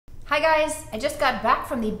Hi guys, I just got back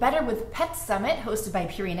from the Better with Pets Summit hosted by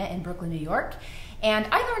Purina in Brooklyn, New York, and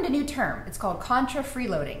I learned a new term. It's called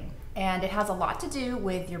contrafreeloading, and it has a lot to do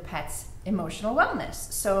with your pet's emotional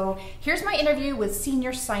wellness. So here's my interview with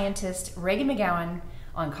senior scientist Ragen McGowan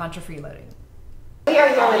on contrafreeloading. We are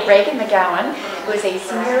here with Ragen McGowan, who is a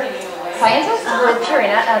senior scientist with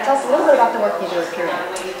Purina. Tell us a little bit about the work you do with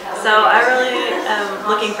Purina. So I really am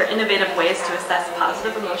looking for innovative ways to assess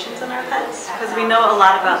positive emotions in our pets, because we know a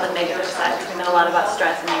lot about the negative sides. We know a lot about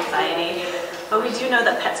stress and anxiety, but we do know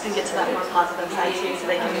that pets can get to that more positive side too, so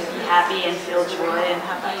they can be happy and feel joy and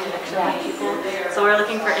have that connection with people. So we're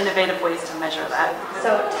looking for innovative ways to measure that.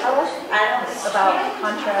 So tell us about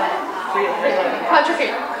contrafreeloading.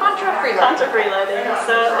 Contrafreeloading.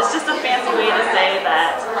 So it's just a fancy way to say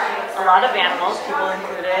that a lot of animals, people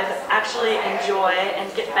included, actually enjoy and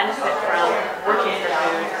get benefit from working for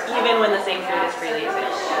food, even when the same food is freely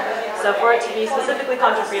available. So for it to be specifically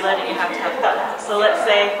contrafreeloading, you have to have both. So let's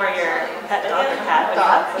say for your pet dog or cat, you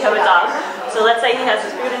have a dog. So let's say he has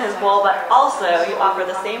his food in his bowl, but also you offer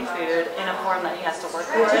the same food in a form that he has to work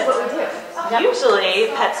for it. Which is what we do. Usually,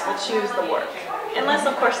 pets will choose the work. Unless,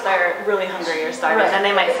 of course, they're really hungry or starving, then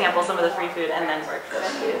they might sample some of the free food and then work for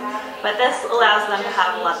the food. But this allows them to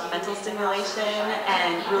have a lot of mental stimulation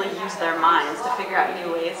and really use their minds to figure out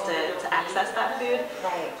new ways to access that food.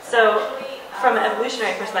 So, from an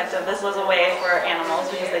evolutionary perspective, this was a way for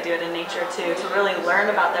animals, because they do it in nature too, to really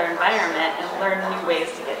learn about their environment and learn new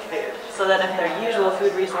ways to get food. So that if their usual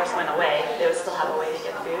food resource went away, they would still have a way to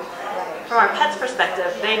get food. From our pet's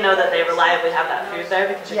perspective, they know that they reliably have that food there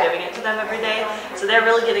because you're giving it to them every day. So they're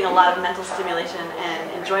really getting a lot of mental stimulation and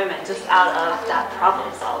enjoyment just out of that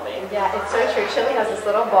problem solving. Yeah, it's so true. Chili has this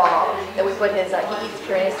little ball that we put his, he eats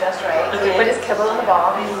Purina's just right. So we put his kibble in the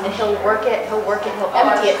ball, and he'll work it, he'll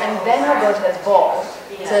empty it, and then he'll go to his bowl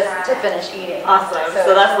to finish eating. Awesome.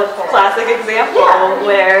 So that's the classic example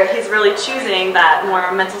where he's really choosing that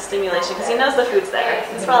more mental stimulation because he knows the food's there.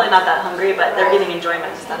 He's probably not that hungry, but they're getting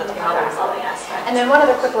enjoyment just out of the problem solving aspect. And then one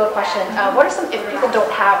other quick little question. What are some, if people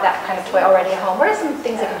don't have that kind of toy already at home, what are some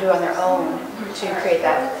things they can do on their own to create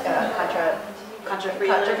that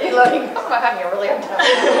contrafreeloading? I'm having a really hard time.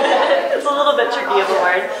 It's a little bit tricky of a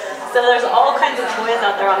word. So there's all kinds of toys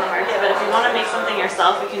out there on the market, but if you want to make something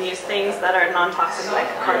yourself, you can use things that are non-toxic, like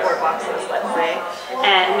cardboard boxes, let's say,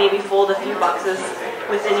 and maybe fold a few boxes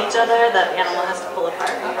within each other that the animal has to pull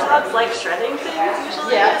apart. Dogs like shredding things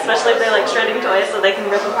usually, especially if they like shredding toys, so they can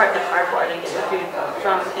rip apart the cardboard and get the food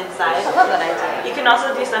from inside. I love that idea. You can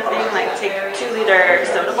also do something like take 2-liter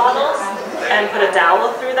soda bottles and put a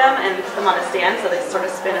dowel through them and put them on a stand so they sort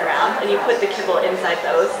of spin around, and you put the kibble inside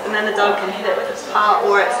those, and then the dog can hit it with its paw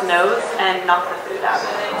or its nose and knock the food out.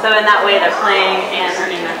 So in that way they're playing and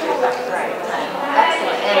earning their food back at the same time.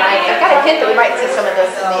 Excellent. And I've got a hint that we might see some of this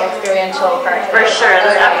in the experiential part. For sure.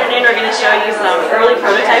 This afternoon we're going to show you some early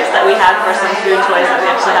prototypes that we have for some food toys that we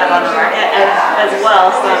actually have on the market, and as well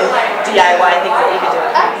some DIY things that you can do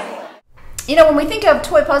at home. You know, when we think of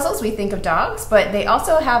toy puzzles, we think of dogs, but they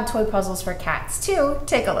also have toy puzzles for cats too.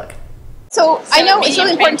 Take a look. So I know it's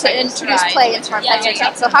really important to introduce play into our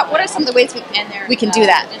pets. So what are some of the ways we can do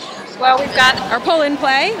that? Well, we've got our pull-in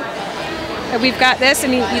play. We've got this,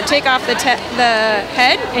 and you take off the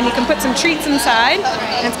head, and you can put some treats inside.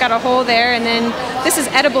 And it's got a hole there, and then this is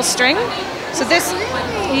edible string. So this,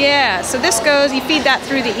 so this goes. You feed that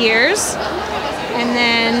through the ears, and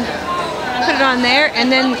then put it on there, and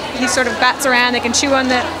then he sort of bats around. They can chew on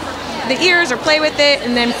the ears or play with it,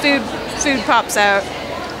 and then food pops out.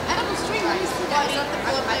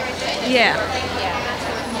 Yeah.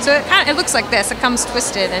 So it looks like this. It comes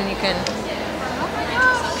twisted, and you can.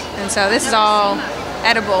 And so this is all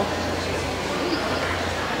edible.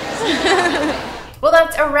 Well,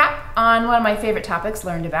 that's a wrap on one of my favorite topics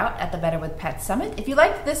learned about at the Better with Pets Summit. If you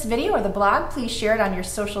liked this video or the blog, please share it on your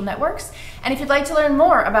social networks. And if you'd like to learn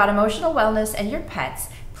more about emotional wellness and your pets,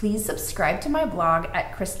 please subscribe to my blog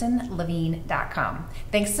at kristenlevine.com.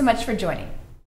 Thanks so much for joining.